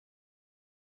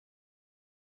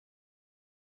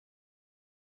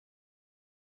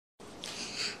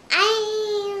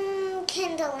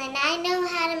Kendall and I know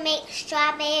how to make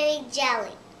strawberry jelly.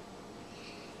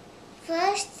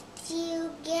 First,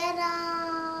 you get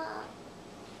a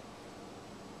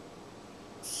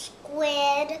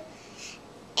squid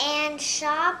and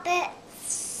chop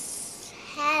its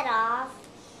head off.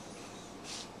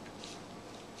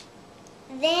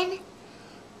 Then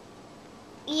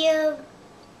you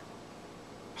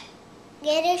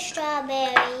get a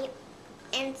strawberry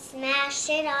and smash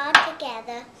it all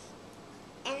together.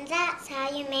 And that's how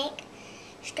you make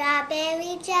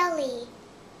strawberry jelly.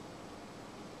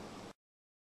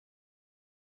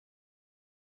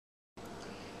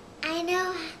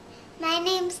 My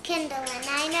name's Kendall and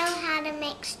I know how to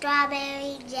make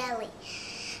strawberry jelly.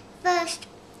 First,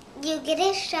 you get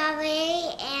a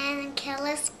strawberry and kill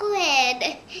a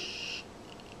squid.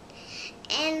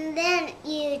 And then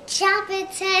you chop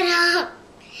its head off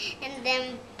and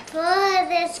then pull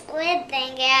the squid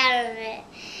thing out of it.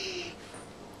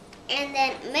 And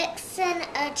then mix in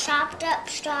a chopped up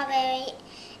strawberry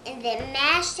and then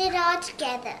mash it all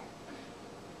together.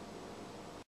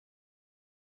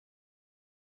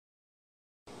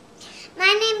 My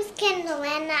name's Kendall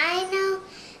and I know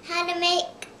how to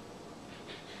make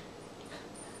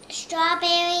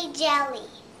strawberry jelly.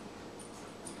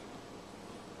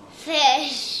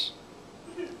 Fish.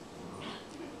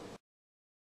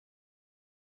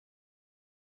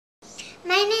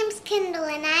 My name's Kendall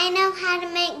and I know how to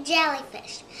make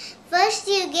jellyfish. First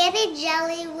you get a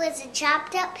jelly with a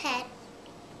chopped up head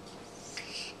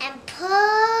and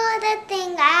pull the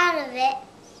thing out of it.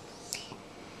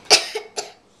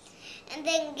 And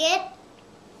then get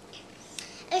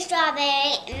a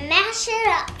strawberry and mash it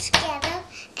up together,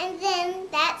 and then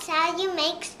that's how you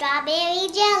make strawberry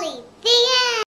jelly.